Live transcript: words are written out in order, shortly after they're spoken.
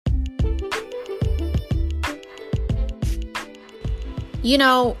You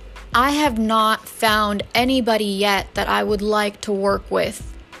know, I have not found anybody yet that I would like to work with.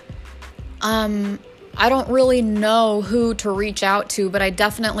 I don't really know who to reach out to, but I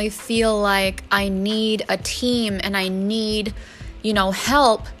definitely feel like I need a team and I need,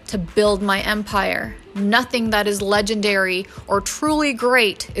 help to build my empire. Nothing that is legendary or truly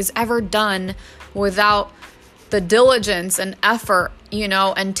great is ever done without the diligence and effort,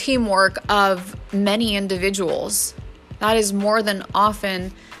 and teamwork of many individuals. That is more than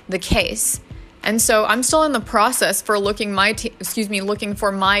often the case. And so I'm still in the process for looking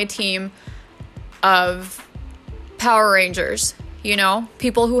for my team of Power Rangers,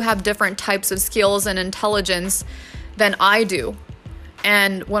 people who have different types of skills and intelligence than I do.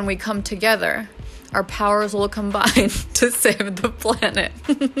 And when we come together, our powers will combine to save the planet.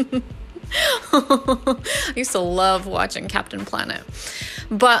 I used to love watching Captain Planet.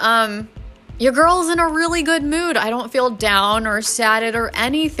 But your girl's in a really good mood. I don't feel down or sad or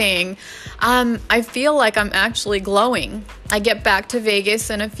anything. I feel like I'm actually glowing. I get back to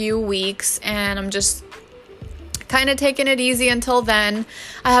Vegas in a few weeks and I'm just kind of taking it easy until then.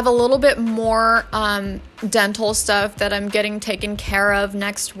 I have a little bit more dental stuff that I'm getting taken care of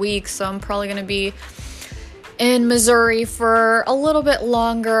next week, so I'm probably going to be in Missouri for a little bit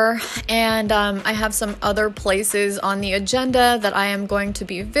longer, and I have some other places on the agenda that I am going to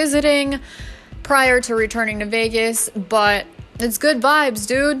be visiting prior to returning to Vegas, but it's good vibes,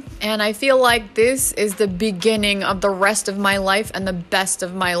 dude, and I feel like this is the beginning of the rest of my life and the best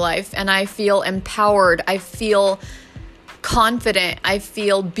of my life, and I feel empowered, I feel confident, I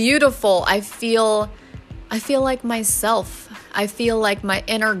feel beautiful, I feel like myself, I feel like my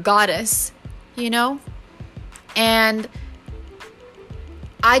inner goddess, and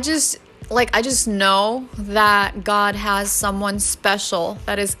I just know that God has someone special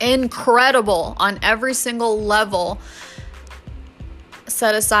that is incredible on every single level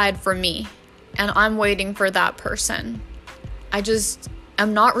set aside for me. And I'm waiting for that person. I just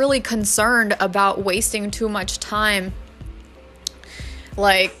am not really concerned about wasting too much time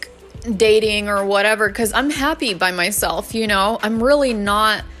like dating or whatever, because I'm happy by myself, I'm really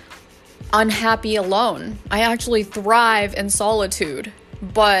not unhappy alone. I actually thrive in solitude.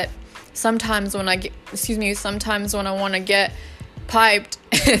 But sometimes when I want to get piped,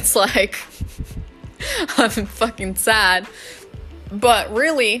 it's like I'm fucking sad. But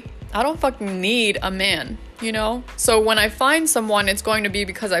really, I don't fucking need a man, So when I find someone, it's going to be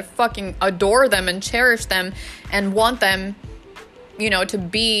because I fucking adore them and cherish them and want them, to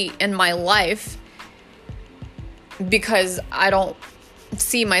be in my life, because I don't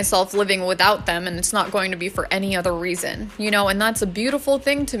see myself living without them, and it's not going to be for any other reason, and that's a beautiful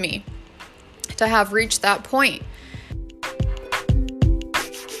thing to me, to have reached that point.